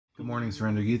Good morning,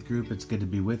 Surrender Youth Group. It's good to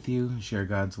be with you, share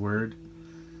God's Word.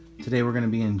 Today we're going to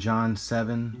be in John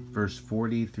 7, verse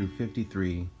 40 through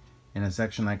 53, in a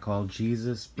section I call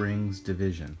Jesus Brings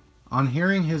Division. On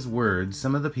hearing his words,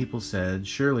 some of the people said,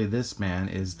 "Surely this man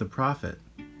is the prophet."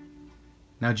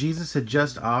 Now Jesus had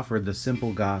just offered the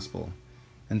simple gospel,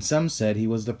 and some said he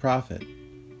was the prophet.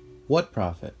 What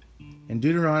prophet? In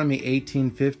Deuteronomy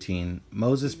 18:15,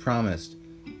 Moses promised,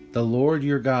 "The Lord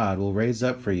your God will raise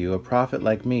up for you a prophet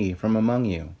like me from among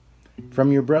you, from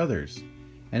your brothers,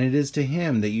 and it is to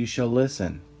him that you shall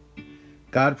listen."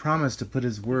 God promised to put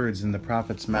his words in the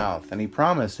prophet's mouth, and he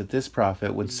promised that this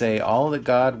prophet would say all that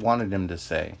God wanted him to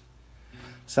say.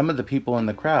 Some of the people in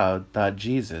the crowd thought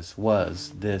Jesus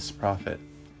was this prophet.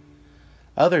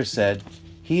 Others said,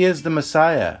 "He is the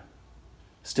Messiah."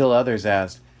 Still others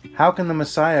asked, "How can the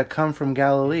Messiah come from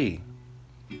Galilee?"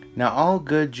 Now all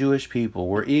good Jewish people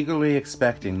were eagerly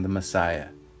expecting the Messiah.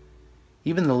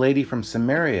 Even the lady from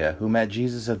Samaria who met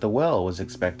Jesus at the well was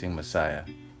expecting Messiah.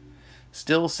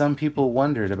 Still, some people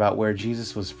wondered about where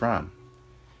Jesus was from.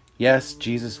 Yes,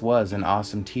 Jesus was an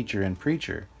awesome teacher and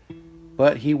preacher,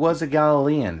 but he was a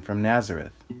Galilean from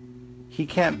Nazareth. He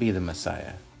can't be the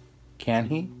Messiah, can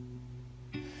he?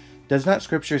 Does not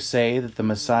Scripture say that the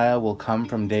Messiah will come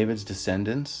from David's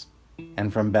descendants,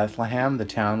 and from Bethlehem, the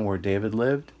town where David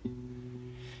lived?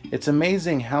 It's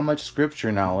amazing how much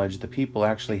Scripture knowledge the people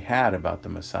actually had about the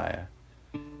Messiah.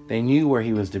 They knew where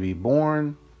he was to be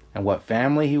born and what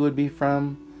family he would be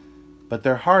from, but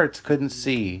their hearts couldn't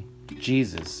see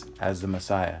Jesus as the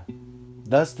Messiah.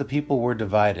 Thus the people were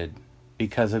divided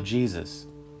because of Jesus.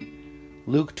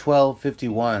 Luke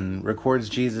 12:51 records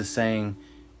Jesus saying,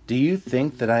 "Do you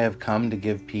think that I have come to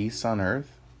give peace on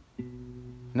earth?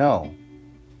 No,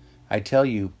 I tell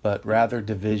you, but rather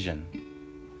division."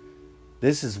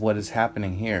 This is what is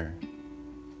happening here.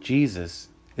 Jesus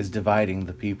is dividing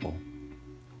the people.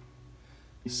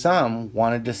 Some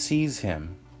wanted to seize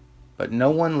him, but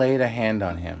no one laid a hand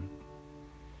on him.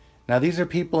 Now these are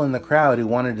people in the crowd who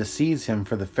wanted to seize him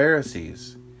for the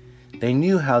Pharisees. They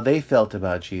knew how they felt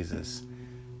about Jesus,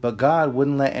 but God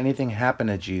wouldn't let anything happen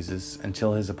to Jesus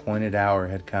until his appointed hour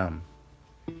had come.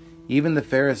 Even the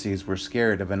Pharisees were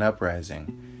scared of an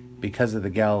uprising because of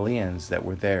the Galileans that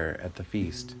were there at the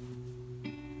feast.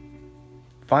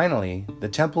 Finally, the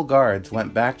temple guards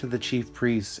went back to the chief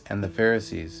priests and the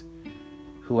Pharisees,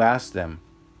 who asked them,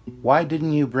 "Why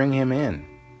didn't you bring him in?"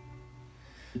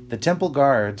 The temple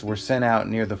guards were sent out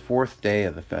near the fourth day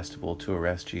of the festival to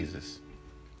arrest Jesus.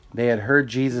 They had heard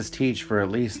Jesus teach for at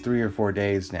least 3 or 4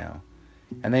 days now,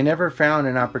 and they never found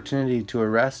an opportunity to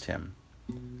arrest him,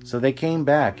 so they came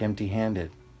back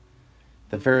empty-handed.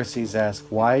 The Pharisees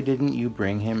asked, "Why didn't you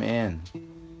bring him in?"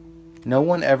 "No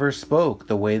one ever spoke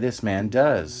the way this man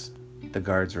does," the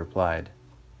guards replied.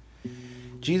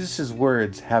 Jesus'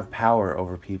 words have power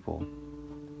over people.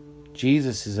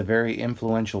 Jesus is a very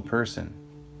influential person.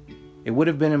 It would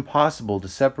have been impossible to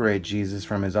separate Jesus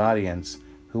from his audience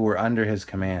who were under his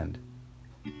command.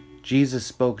 Jesus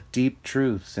spoke deep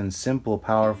truths in simple,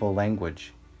 powerful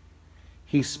language.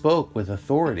 He spoke with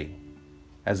authority,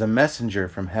 as a messenger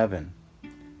from heaven.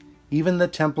 Even the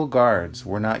temple guards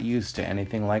were not used to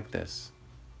anything like this.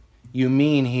 "You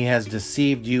mean he has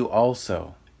deceived you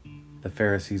also?" the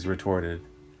Pharisees retorted.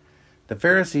 The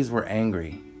Pharisees were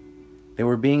angry. They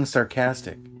were being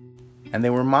sarcastic, and they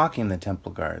were mocking the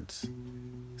temple guards,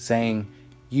 saying,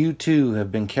 "You too have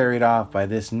been carried off by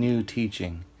this new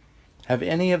teaching. Have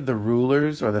any of the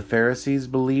rulers or the Pharisees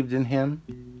believed in him?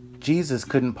 Jesus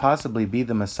couldn't possibly be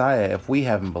the Messiah if we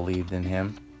haven't believed in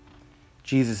him.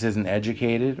 Jesus isn't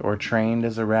educated or trained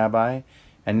as a rabbi,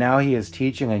 and now he is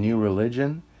teaching a new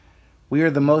religion. We are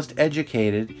the most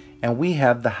educated, and we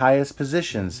have the highest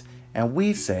positions, and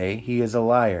we say he is a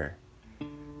liar."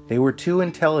 They were too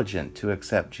intelligent to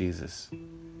accept Jesus.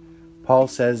 Paul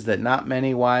says that not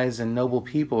many wise and noble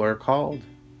people are called.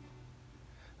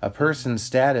 A person's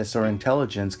status or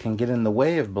intelligence can get in the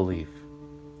way of belief.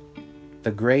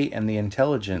 The great and the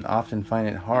intelligent often find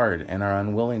it hard and are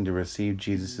unwilling to receive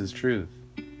Jesus' truth.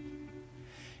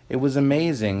 It was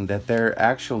amazing that there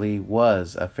actually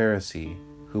was a Pharisee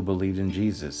who believed in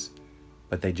Jesus,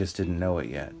 but they just didn't know it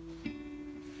yet.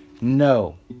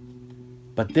 No,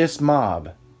 but this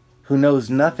mob, who knows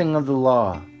nothing of the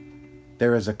law,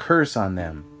 there is a curse on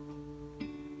them.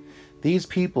 These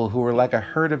people who are like a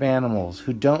herd of animals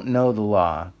who don't know the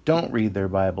law, don't read their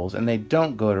Bibles, and they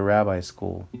don't go to rabbi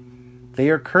school. They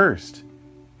are cursed,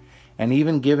 and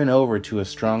even given over to a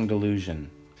strong delusion.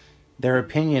 Their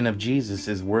opinion of Jesus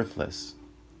is worthless.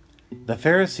 The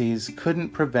Pharisees couldn't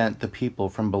prevent the people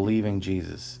from believing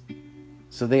Jesus,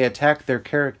 so they attacked their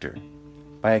character.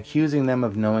 by accusing them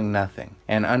of knowing nothing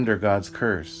and under God's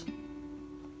curse.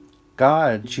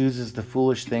 God chooses the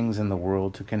foolish things in the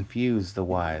world to confuse the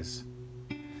wise.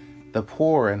 The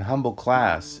poor and humble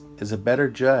class is a better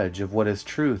judge of what is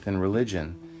truth in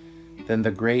religion than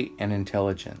the great and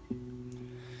intelligent.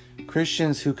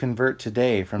 Christians who convert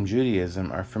today from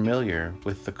Judaism are familiar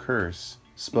with the curse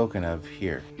spoken of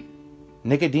here.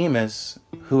 Nicodemus,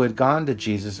 who had gone to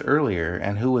Jesus earlier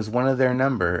and who was one of their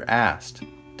number, asked,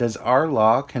 "Does our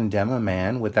law condemn a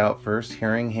man without first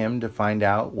hearing him to find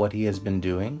out what he has been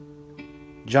doing?"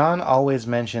 John always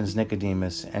mentions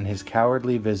Nicodemus and his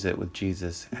cowardly visit with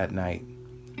Jesus at night.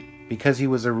 Because he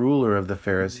was a ruler of the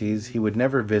Pharisees, he would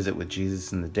never visit with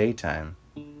Jesus in the daytime.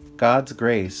 God's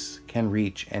grace can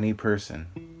reach any person,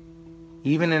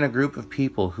 even in a group of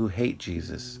people who hate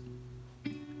Jesus.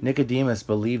 Nicodemus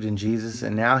believed in Jesus,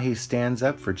 and now he stands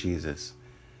up for Jesus.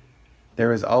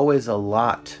 There is always a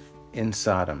Lot in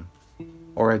Sodom,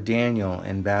 or a Daniel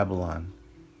in Babylon,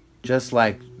 just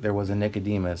like there was a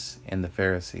Nicodemus in the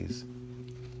Pharisees.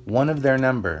 One of their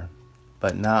number,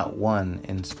 but not one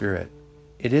in spirit.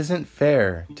 It isn't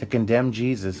fair to condemn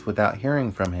Jesus without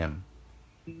hearing from him.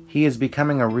 He is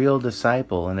becoming a real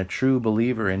disciple and a true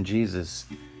believer in Jesus.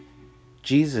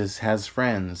 Jesus has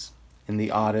friends in the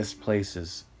oddest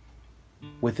places.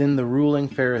 Within the ruling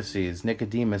Pharisees,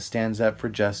 Nicodemus stands up for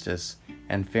justice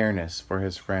and fairness for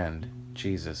his friend,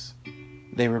 Jesus.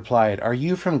 They replied, "Are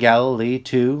you from Galilee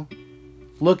too?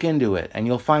 Look into it, and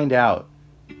you'll find out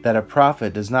that a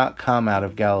prophet does not come out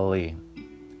of Galilee."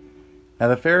 Now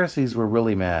the Pharisees were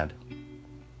really mad.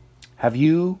 "Have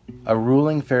you, a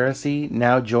ruling Pharisee,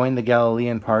 now joined the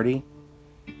Galilean party?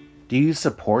 Do you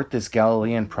support this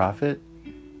Galilean prophet?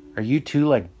 Are you two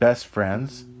like best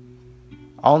friends?"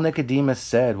 All Nicodemus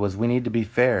said was, "We need to be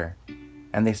fair,"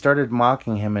 and they started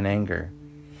mocking him in anger,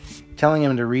 telling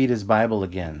him to read his Bible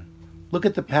again. Look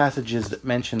at the passages that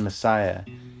mention Messiah,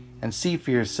 and see for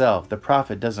yourself the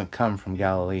prophet doesn't come from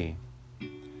Galilee.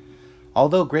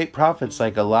 Although great prophets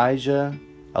like Elijah,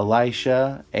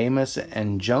 Elisha, Amos,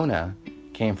 and Jonah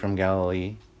came from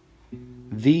Galilee,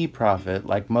 the prophet,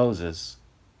 like Moses,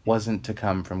 wasn't to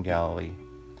come from Galilee.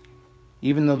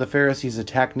 Even though the Pharisees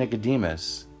attacked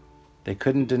Nicodemus, they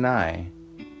couldn't deny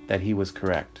that he was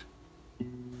correct.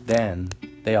 Then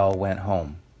they all went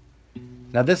home.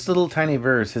 Now this little tiny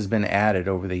verse has been added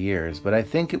over the years, but I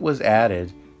think it was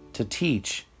added to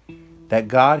teach that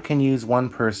God can use one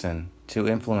person to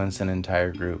influence an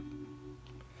entire group.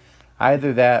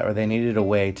 Either that, or they needed a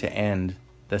way to end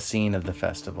the scene of the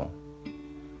festival.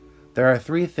 There are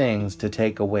three things to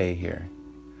take away here.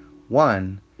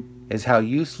 One is how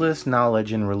useless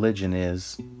knowledge in religion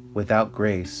is without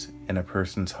grace in a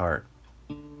person's heart.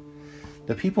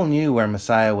 The people knew where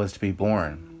Messiah was to be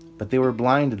born, but they were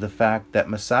blind to the fact that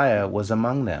Messiah was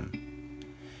among them.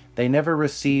 They never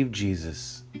received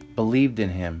Jesus, believed in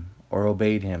him, or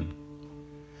obeyed him.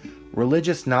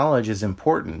 Religious knowledge is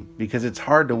important because it's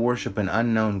hard to worship an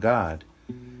unknown God,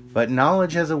 but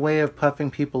knowledge has a way of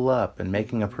puffing people up and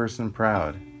making a person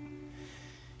proud.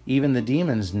 Even the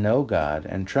demons know God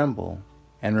and tremble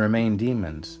and remain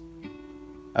demons.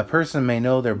 A person may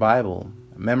know their Bible,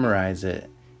 memorize it,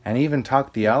 and even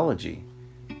talk theology,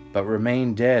 but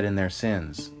remain dead in their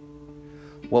sins.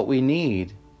 What we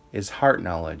need is heart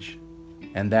knowledge,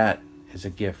 and that is a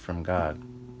gift from God.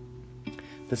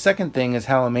 The second thing is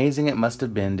how amazing it must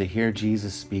have been to hear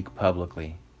Jesus speak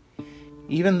publicly.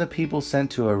 Even the people sent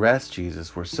to arrest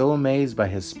Jesus were so amazed by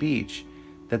his speech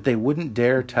that they wouldn't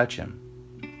dare touch him.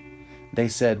 They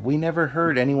said, "We never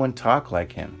heard anyone talk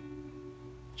like him."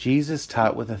 Jesus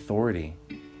taught with authority,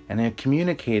 and he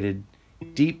communicated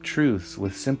deep truths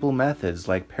with simple methods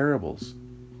like parables.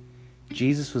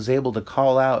 Jesus was able to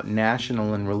call out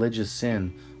national and religious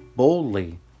sin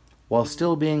boldly while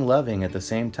still being loving at the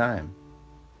same time.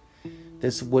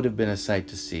 This would have been a sight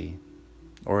to see,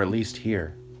 or at least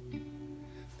hear.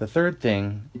 The third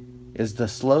thing is the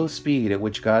slow speed at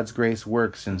which God's grace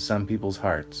works in some people's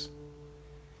hearts.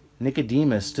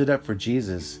 Nicodemus stood up for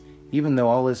Jesus even though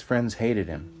all his friends hated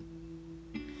him.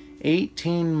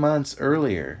 18 months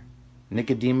earlier,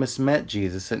 Nicodemus met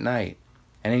Jesus at night,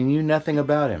 and he knew nothing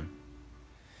about him.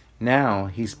 Now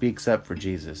he speaks up for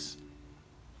Jesus.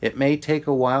 It may take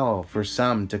a while for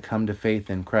some to come to faith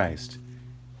in Christ,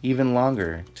 even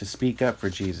longer to speak up for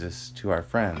Jesus to our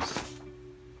friends.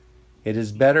 It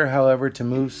is better, however, to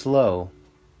move slow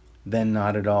than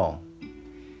not at all.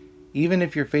 Even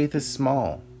if your faith is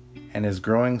small and is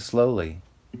growing slowly,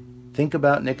 think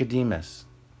about Nicodemus,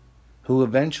 who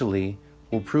eventually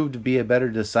will prove to be a better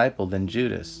disciple than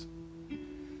Judas.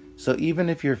 So even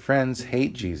if your friends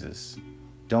hate Jesus,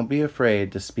 don't be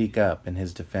afraid to speak up in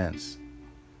his defense.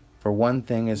 For one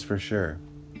thing is for sure,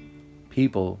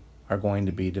 people are going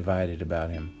to be divided about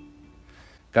him.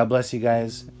 God bless you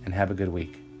guys, and have a good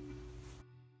week.